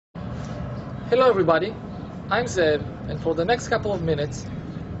Hello everybody, I'm Zeb, and for the next couple of minutes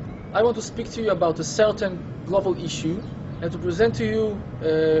I want to speak to you about a certain global issue and to present to you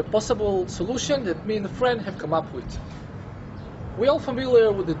a possible solution that me and a friend have come up with. We are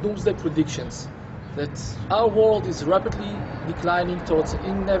familiar with the doomsday predictions that our world is rapidly declining towards an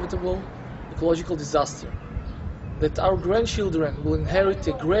inevitable ecological disaster, that our grandchildren will inherit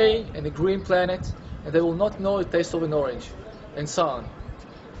a grey and a green planet and they will not know the taste of an orange, and so on.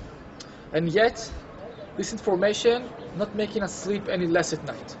 And yet, this information not making us sleep any less at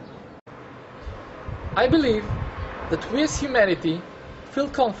night. I believe that we as humanity feel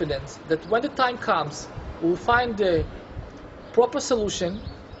confident that when the time comes, we will find the proper solution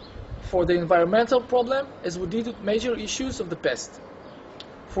for the environmental problem as we did with major issues of the past.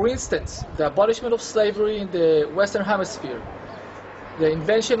 For instance, the abolishment of slavery in the Western Hemisphere, the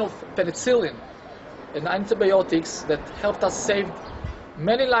invention of penicillin and antibiotics that helped us save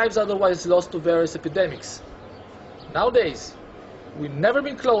many lives otherwise lost to various epidemics. Nowadays, we've never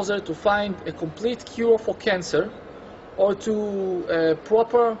been closer to find a complete cure for cancer or to a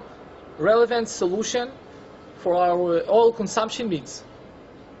proper, relevant solution for our oil consumption needs.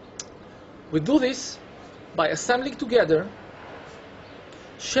 We do this by assembling together,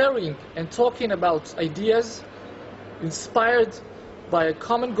 sharing and talking about ideas inspired by a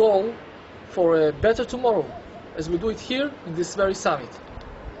common goal for a better tomorrow, as we do it here in this very summit.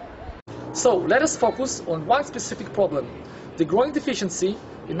 So let us focus on one specific problem: the growing deficiency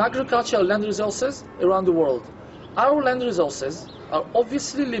in agricultural land resources around the world. Our land resources are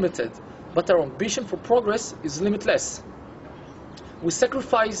obviously limited, but our ambition for progress is limitless. We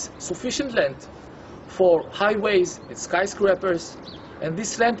sacrifice sufficient land for highways and skyscrapers, and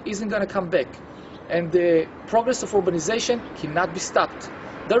this land isn't going to come back, and the progress of urbanization cannot be stopped.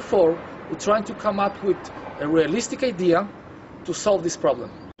 Therefore, we're trying to come up with a realistic idea to solve this problem.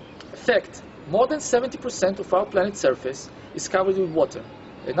 In fact, more than 70% of our planet's surface is covered with water.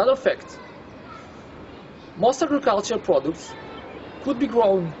 Another fact: most agricultural products could be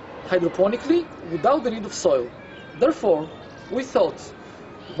grown hydroponically without the need of soil. Therefore, we thought,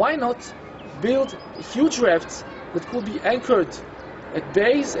 why not build huge rafts that could be anchored at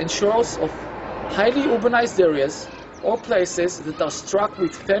bays and shores of highly urbanized areas or places that are struck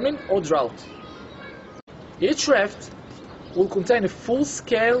with famine or drought. Each raft will contain a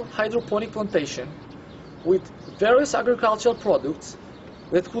full-scale hydroponic plantation with various agricultural products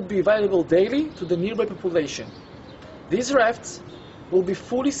that could be available daily to the nearby population. These rafts will be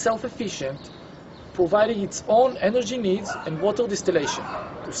fully self-efficient, providing its own energy needs and water distillation.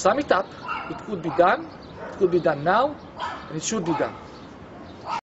 To sum it up, it could be done now, and it should be done.